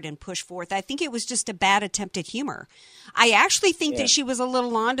hit hard and push forth. I think it was just a bad attempt at humor. I actually think that she was a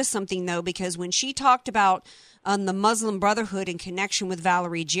little onto something, though, because when she talked about the Muslim Brotherhood in connection with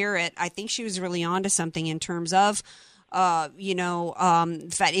Valerie Jarrett, I think she was really onto something in terms of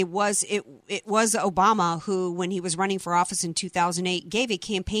that it was Obama who, when he was running for office in 2008, gave a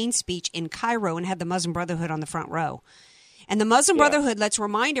campaign speech in Cairo and had the Muslim Brotherhood on the front row. And the Muslim Brotherhood, let's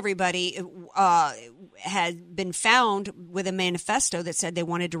remind everybody, had been found with a manifesto that said they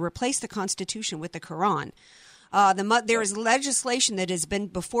wanted to replace the Constitution with the Quran. There is legislation that has been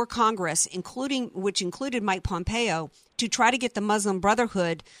before Congress, which included Mike Pompeo, to try to get the Muslim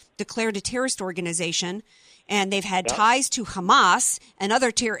Brotherhood declared a terrorist organization. And they've had ties to Hamas and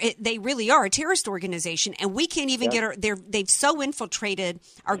other they really are a terrorist organization, and we can't even get they've so infiltrated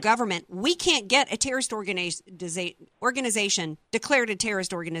our government, we can't get a terrorist organization declared a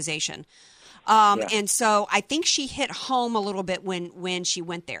terrorist organization. And so I think she hit home a little bit when she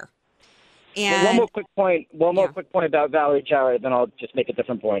went there. And one more quick point about Valerie Jarrett, then I'll just make a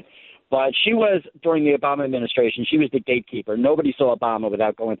different point. But she was, during the Obama administration, she was the gatekeeper. Nobody saw Obama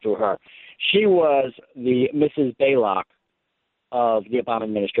without going through her. She was the Mrs. Baylock of the Obama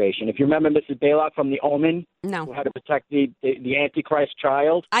administration. If you remember Mrs. Baylock from The Omen, who had to protect the Antichrist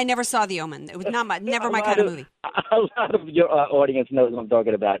child. I never saw The Omen. It was never my kind of movie. A lot of your audience knows what I'm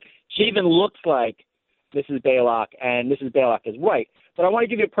talking about. She even looks like Mrs. Baylock, and Mrs. Baylock is white. But I want to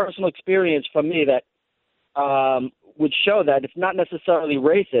give you a personal experience from me that would show that it's not necessarily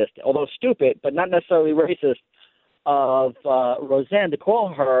racist, although stupid, but not necessarily racist of Roseanne to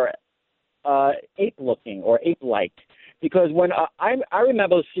call her ape-looking or ape-like. Because when I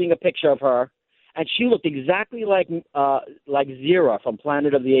remember seeing a picture of her, and she looked exactly like Zira from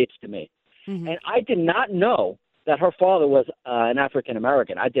Planet of the Apes to me. Mm-hmm. And I did not know that her father was an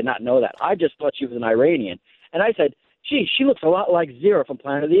African-American. I did not know that. I just thought she was an Iranian. And I said, gee, she looks a lot like Zira from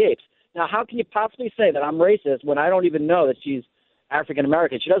Planet of the Apes. Now, how can you possibly say that I'm racist when I don't even know that she's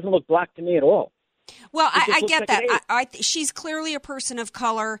African-American? She doesn't look black to me at all. Well, I get that. She's clearly a person of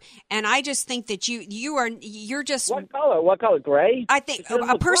color, and I just think that you're just what color? What color? Gray? I think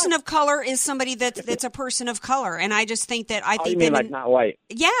a person of color is somebody that's a person of color, and I just think that you mean like not white?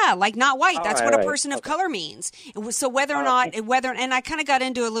 Yeah, like not white. That's what a person of color means. So whether or not and I kind of got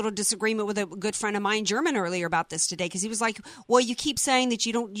into a little disagreement with a good friend of mine, German, earlier about this today, because he was like, "Well, you keep saying that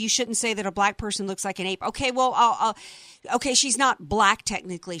you shouldn't say that a black person looks like an ape." Okay, well, okay, she's not black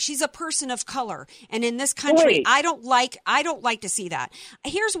technically. She's a person of color. And in this country, I don't like to see that.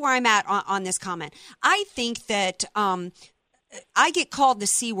 Here's where I'm at on this comment. I think that I get called the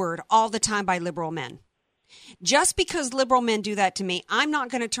C word all the time by liberal men. Just because liberal men do that to me, I'm not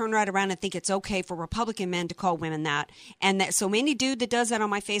going to turn right around and think it's okay for Republican men to call women that. And that so any dude that does that on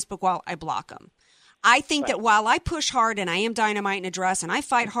my Facebook wall, I block them. I think that while I push hard and I am dynamite in a dress and I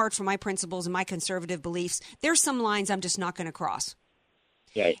fight hard for my principles and my conservative beliefs, there's some lines I'm just not going to cross.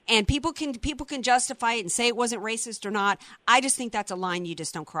 Right. And people can justify it and say it wasn't racist or not. I just think that's a line you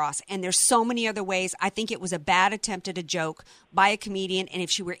just don't cross. And there's so many other ways. I think it was a bad attempt at a joke by a comedian. And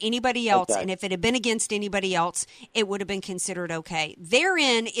if she were anybody else, and if it had been against anybody else, it would have been considered okay.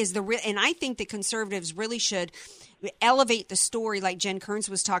 Therein is the real, and I think that conservatives really should elevate the story like Jen Kearns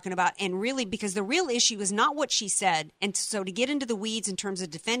was talking about, and really, because the real issue is not what she said. And so to get into the weeds in terms of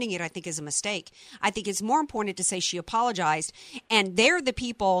defending it, I think is a mistake. I think it's more important to say she apologized. And they're the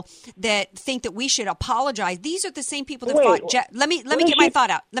people that think that we should apologize. These are the same people that fought. Let me get my thought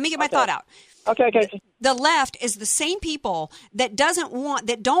out. Let me get my thought out. Okay. The left is the same people that don't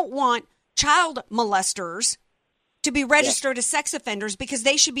want child molesters to be registered as sex offenders because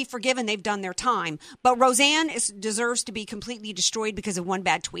they should be forgiven. They've done their time. But Roseanne deserves to be completely destroyed because of one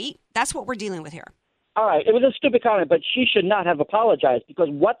bad tweet. That's what we're dealing with here. All right. It was a stupid comment, but she should not have apologized because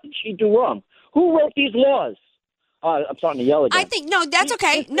what did she do wrong? Who wrote these laws? I'm starting to yell again. I think, no, that's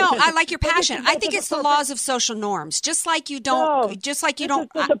okay. No, I like your passion. I think it's the laws of social norms. Just like you don't. This is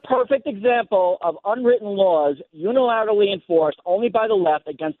a perfect example of unwritten laws unilaterally enforced only by the left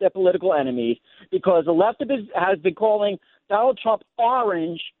against their political enemies, because the left has been calling Donald Trump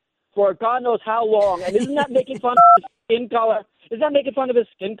orange for God knows how long. And isn't that making fun of his skin color? Is that making fun of his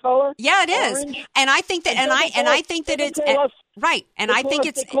skin color? Yeah, it is. Orange? And I think that, and I think that it's. Right, and I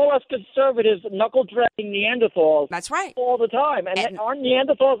think they call us conservatives knuckle-dragging Neanderthals. That's right. All the time. And aren't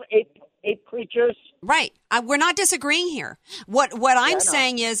Neanderthals ape creatures? Right. We're not disagreeing here. What I'm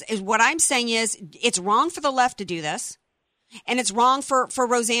saying is it's wrong for the left to do this. And it's wrong for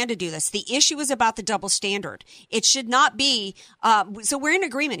Roseanne to do this. The issue is about the double standard. It should not be, so we're in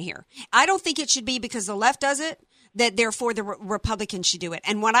agreement here. I don't think it should be because the left does it, that therefore the Republicans should do it.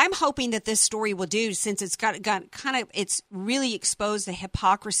 And what I'm hoping that this story will do, since it's got kind of, it's really exposed the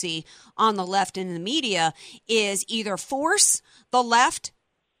hypocrisy on the left and in the media, is either force the left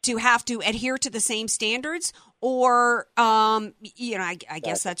to have to adhere to the same standards, or, I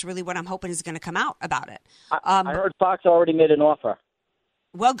guess that's really what I'm hoping is going to come out about it. I heard Fox already made an offer.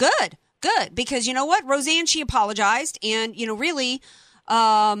 Well, good. Because you know what? Roseanne, she apologized. And, really,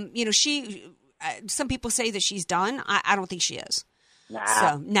 she, some people say that she's done. I don't think she is. Nah.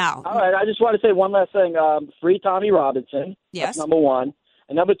 So, no. All right. I just want to say one last thing. Free Tommy Robinson. Yes. That's number one.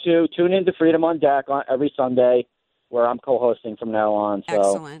 And number two, tune in to Freedom on Deck every Sunday, where I'm co-hosting from now on. So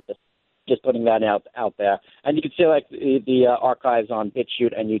excellent. Just putting that out there. And you can see the archives on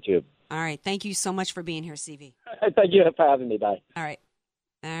BitChute and YouTube. All right. Thank you so much for being here, CV. Thank you for having me. Bye. All right.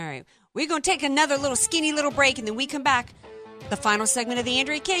 We're going to take another skinny little break, and then we come back. The final segment of the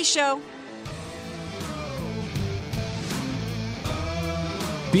Andrea Kaye Show.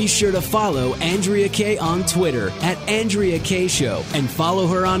 Be sure to follow Andrea Kaye on Twitter at Andrea Kaye Show, and follow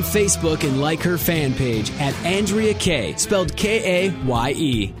her on Facebook and like her fan page at Andrea Kaye, spelled Kaye.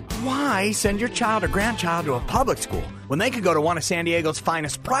 Why send your child or grandchild to a public school when they could go to one of San Diego's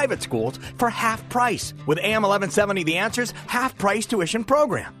finest private schools for half price? With AM 1170 The Answer's half-price tuition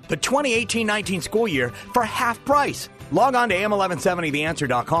program. The 2018-19 school year for half price. Log on to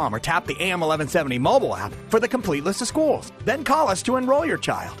am1170theanswer.com or tap the AM 1170 mobile app for the complete list of schools. Then call us to enroll your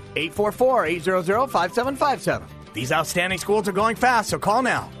child. 844-800-5757. These outstanding schools are going fast, so call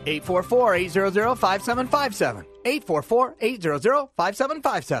now. 844-800-5757.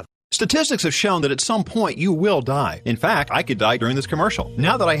 844-800-5757. Statistics have shown that at some point you will die. In fact, I could die during this commercial.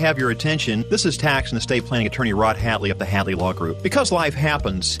 Now that I have your attention, this is tax and estate planning attorney Rod Hatley of the Hatley Law Group. Because life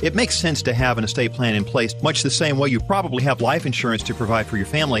happens, it makes sense to have an estate plan in place, much the same way you probably have life insurance to provide for your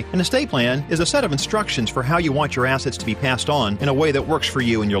family. An estate plan is a set of instructions for how you want your assets to be passed on in a way that works for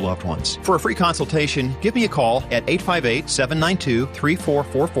you and your loved ones. For a free consultation, give me a call at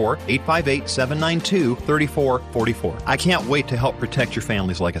 858-792-3444, 858-792-3444. I can't wait to help protect your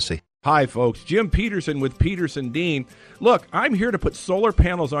family's legacy. Hi, folks. Jim Peterson with Peterson Dean. Look, I'm here to put solar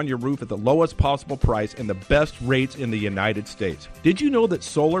panels on your roof at the lowest possible price and the best rates in the United States. Did you know that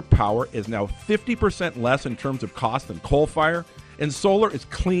solar power is now 50% less in terms of cost than coal fire? And solar is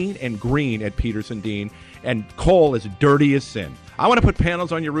clean and green at Peterson Dean, and coal is dirty as sin. I want to put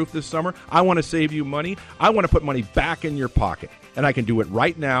panels on your roof this summer. I want to save you money. I want to put money back in your pocket. And I can do it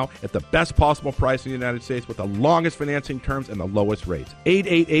right now at the best possible price in the United States with the longest financing terms and the lowest rates.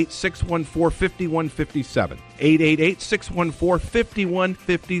 888-614-5157.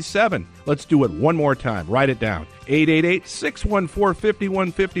 888-614-5157. Let's do it one more time. Write it down.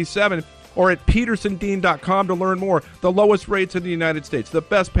 888-614-5157. Or at petersondean.com to learn more. The lowest rates in the United States, the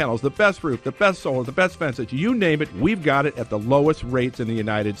best panels, the best roof, the best solar, the best fences. You name it, we've got it at the lowest rates in the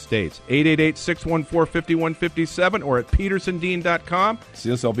United States. 888-614-5157 or at petersondean.com.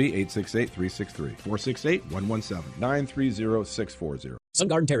 CSLB 868-363. 468-117-930-640. Sun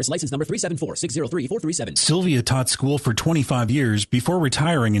Garden Terrace, license number 374-603-437. Sylvia taught school for 25 years before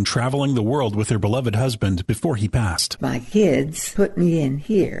retiring and traveling the world with her beloved husband before he passed. My kids put me in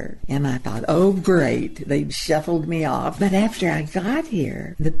here, and I thought, oh, great. They shuffled me off. But after I got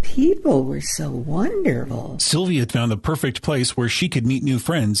here, the people were so wonderful. Sylvia found the perfect place where she could meet new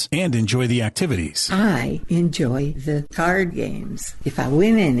friends and enjoy the activities. I enjoy the card games. If I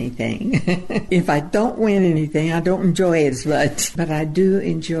win anything, if I don't win anything, I don't enjoy it as much. But I do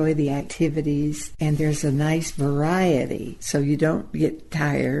enjoy the activities, and there's a nice variety, so you don't get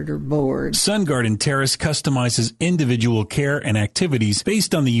tired or bored. Sun Garden Terrace customizes individual care and activities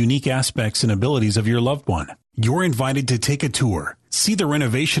based on the unique aspects and abilities of your loved one. You're invited to take a tour, see the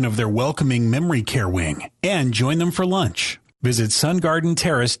renovation of their welcoming memory care wing, and join them for lunch. Visit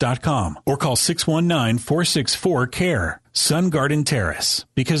sungardenterrace.com or call 619-464-CARE. Sun Garden Terrace,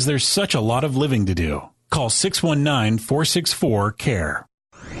 because there's such a lot of living to do. Call 619-464-CARE.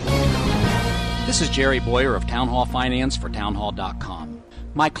 This is Jerry Boyer of Town Hall Finance for townhall.com.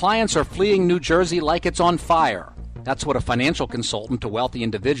 My clients are fleeing New Jersey like it's on fire. That's what a financial consultant to wealthy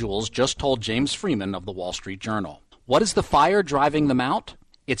individuals just told James Freeman of the Wall Street Journal. What is the fire driving them out?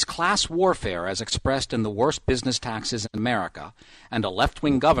 It's class warfare as expressed in the worst business taxes in America and a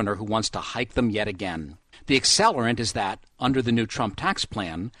left-wing governor who wants to hike them yet again. The accelerant is that, under the new Trump tax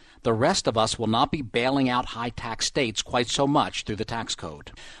plan, the rest of us will not be bailing out high-tax states quite so much through the tax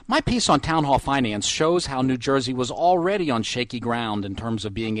code. My piece on Town Hall Finance shows how New Jersey was already on shaky ground in terms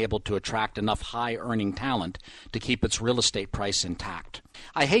of being able to attract enough high-earning talent to keep its real estate price intact.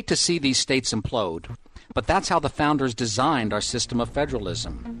 I hate to see these states implode, but that's how the founders designed our system of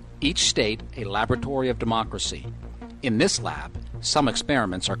federalism. Each state a laboratory of democracy. In this lab, some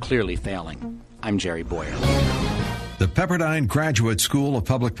experiments are clearly failing. I'm Jerry Boyer. The Pepperdine Graduate School of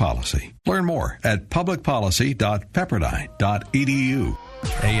Public Policy. Learn more at publicpolicy.pepperdine.edu.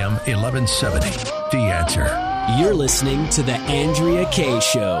 AM 1170, The Answer. You're listening to The Andrea Kaye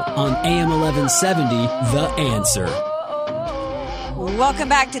Show on AM 1170, The Answer. Welcome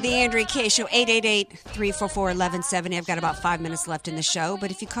back to The Andrea Kaye Show, 888-344-1170. I've got about 5 minutes left in the show,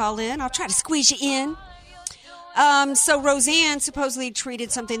 but if you call in, I'll try to squeeze you in. So Roseanne supposedly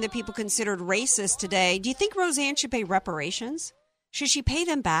treated something that people considered racist today. Do you think Roseanne should pay reparations? Should she pay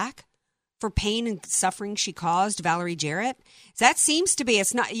them back for pain and suffering she caused Valerie Jarrett? That seems to be,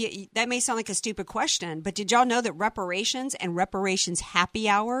 it's not, that may sound like a stupid question, but did y'all know that reparations and reparations happy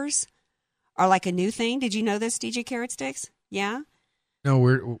hours are like a new thing? Did you know this, DJ Carrot Sticks? Yeah? No,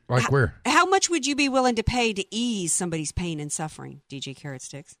 where? How much would you be willing to pay to ease somebody's pain and suffering, DJ Carrot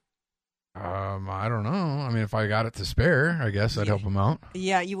Sticks? I don't know. I mean, if I got it to spare, I guess I'd help them out.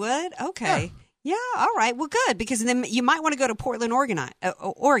 Yeah, you would? Okay. Yeah, all right. Well, good, because then you might want to go to Portland, Oregon,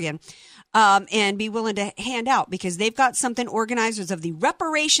 and be willing to hand out, because they've got something, organizers of the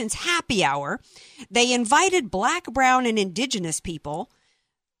Reparations Happy Hour. They invited Black, Brown, and Indigenous people,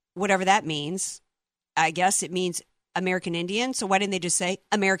 whatever that means. I guess it means American Indian, so why didn't they just say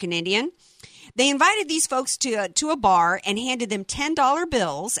American Indian? They invited these folks to a bar and handed them $10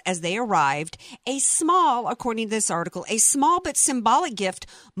 bills as they arrived. A small, according to this article, a small but symbolic gift,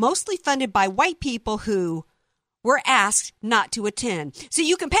 mostly funded by white people who were asked not to attend. So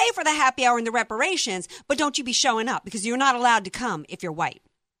you can pay for the happy hour and the reparations, but don't you be showing up, because you're not allowed to come if you're white.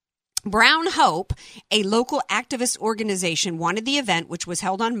 Brown Hope, a local activist organization, wanted the event, which was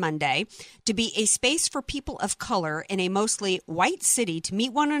held on Monday, to be a space for people of color in a mostly white city to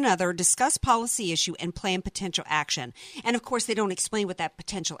meet one another, discuss policy issue, and plan potential action. And, of course, they don't explain what that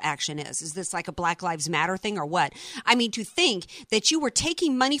potential action is. Is this like a Black Lives Matter thing or what? I mean, to think that you were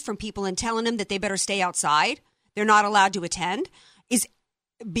taking money from people and telling them that they better stay outside, they're not allowed to attend,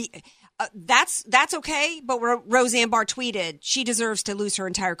 that's okay, but Roseanne Barr tweeted she deserves to lose her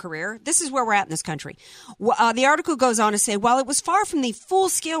entire career. This is where we're at in this country. The article goes on to say, while it was far from the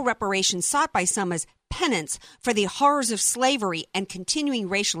full-scale reparations sought by some as penance for the horrors of slavery and continuing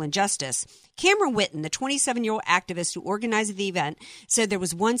racial injustice, Cameron Whitten, the 27-year-old activist who organized the event, said there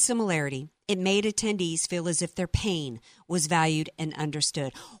was one similarity. It made attendees feel as if their pain was valued and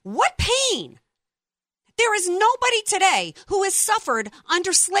understood. What pain? There is nobody today who has suffered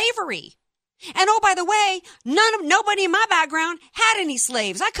under slavery. And oh, by the way, nobody in my background had any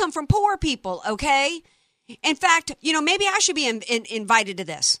slaves. I come from poor people, okay? In fact, maybe I should be invited to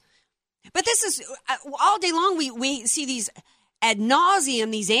this. But this is, all day long we see these ad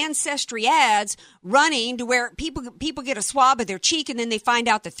nauseum, these ancestry ads running to where people get a swab of their cheek and then they find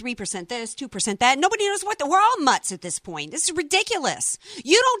out that 3% this, 2% that. Nobody knows we're all mutts at this point. This is ridiculous.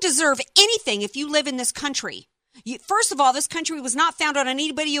 You don't deserve anything if you live in this country. First of all, this country was not founded on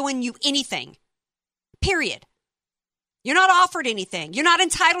anybody owing you anything. Period. You're not offered anything. You're not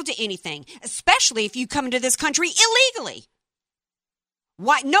entitled to anything, especially if you come into this country illegally.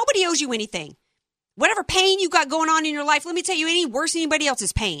 Why? Nobody owes you anything. Whatever pain you got going on in your life, let me tell you, it ain't worse than anybody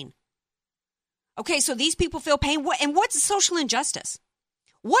else's pain. Okay, so these people feel pain. And what's social injustice?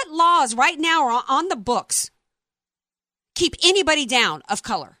 What laws right now are on the books keep anybody down of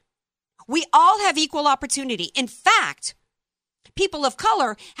color? We all have equal opportunity. In fact, people of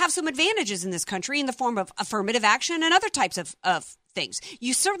color have some advantages in this country in the form of affirmative action and other types of things.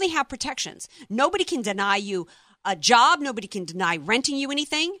 You certainly have protections. Nobody can deny you a job. Nobody can deny renting you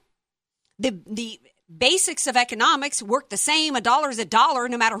anything. The basics of economics work the same. A dollar is a dollar,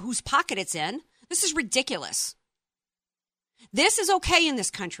 no matter whose pocket it's in. This is ridiculous. This is okay in this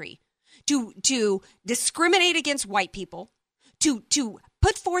country to discriminate against white people, to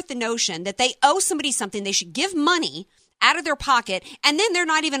put forth the notion that they owe somebody something, they should give money out of their pocket, and then they're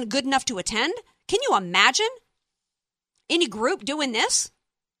not even good enough to attend. Can you imagine any group doing this?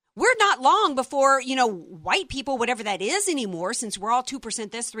 We're not long before, white people, whatever that is anymore, since we're all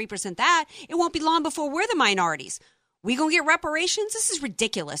 2% this, 3% that, it won't be long before we're the minorities. We gonna get reparations? This is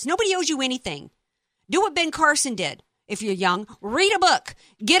ridiculous. Nobody owes you anything. Do what Ben Carson did. If you're young, read a book,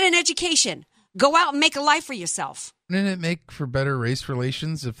 get an education, go out and make a life for yourself. Didn't it make for better race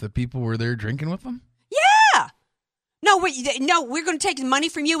relations if the people were there drinking with them? no, we're going to take the money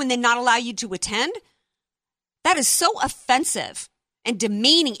from you and then not allow you to attend. That is so offensive and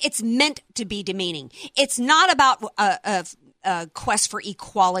demeaning. It's meant to be demeaning. It's not about a quest for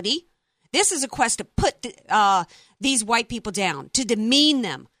equality. This is a quest to put these white people down, to demean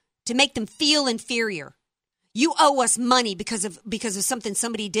them, to make them feel inferior. You owe us money because of something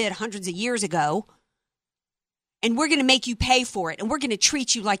somebody did hundreds of years ago, and we're going to make you pay for it, and we're going to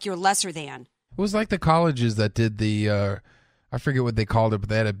treat you like you're lesser than. It was like the colleges that did the, I forget what they called it, but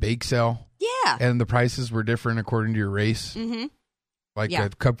they had a bake sale. Yeah. And the prices were different according to your race. Mm-hmm. Like a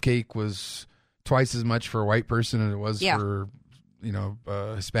cupcake was twice as much for a white person as it was for,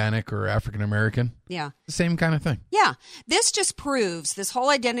 Hispanic or African American. Yeah. The same kind of thing. Yeah. This just proves this whole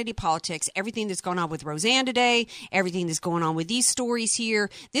identity politics, everything that's going on with Roseanne today, everything that's going on with these stories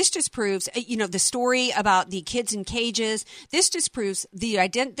here. This just proves, the story about the kids in cages. This just proves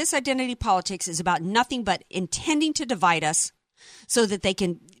this identity politics is about nothing but intending to divide us so that they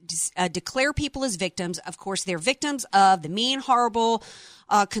can declare people as victims. Of course, they're victims of the mean, horrible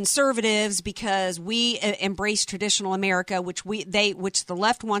conservatives because we embrace traditional America, which the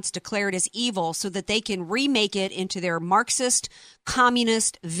left wants declared as evil, so that they can remake it into their Marxist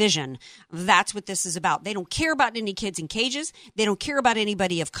communist vision. That's what this is about. They don't care about any kids in cages. They don't care about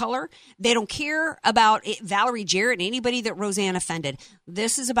anybody of color. They don't care about Valerie Jarrett and anybody that Roseanne offended.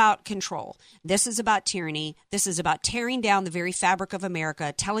 This is about control. This is about tyranny. This is about tearing down the very fabric of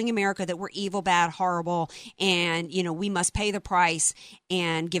America, telling America that we're evil, bad, horrible, and we must pay the price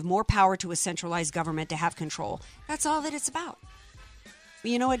and give more power to a centralized government to have control. That's all that it's about.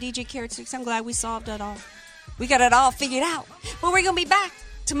 Well, you know what, DJ Carrot Sticks? I'm glad we solved it all. We got it all figured out. But we're going to be back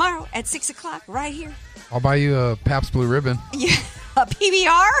tomorrow at 6 o'clock right here. I'll buy you a Pabst Blue Ribbon. Yeah, a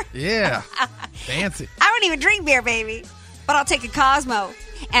PBR? Yeah. Fancy. I don't even drink beer, baby. But I'll take a Cosmo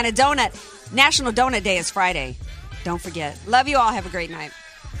and a donut. National Donut Day is Friday. Don't forget. Love you all. Have a great night.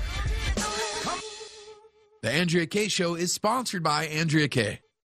 The Andrea Kaye Show is sponsored by Andrea Kaye.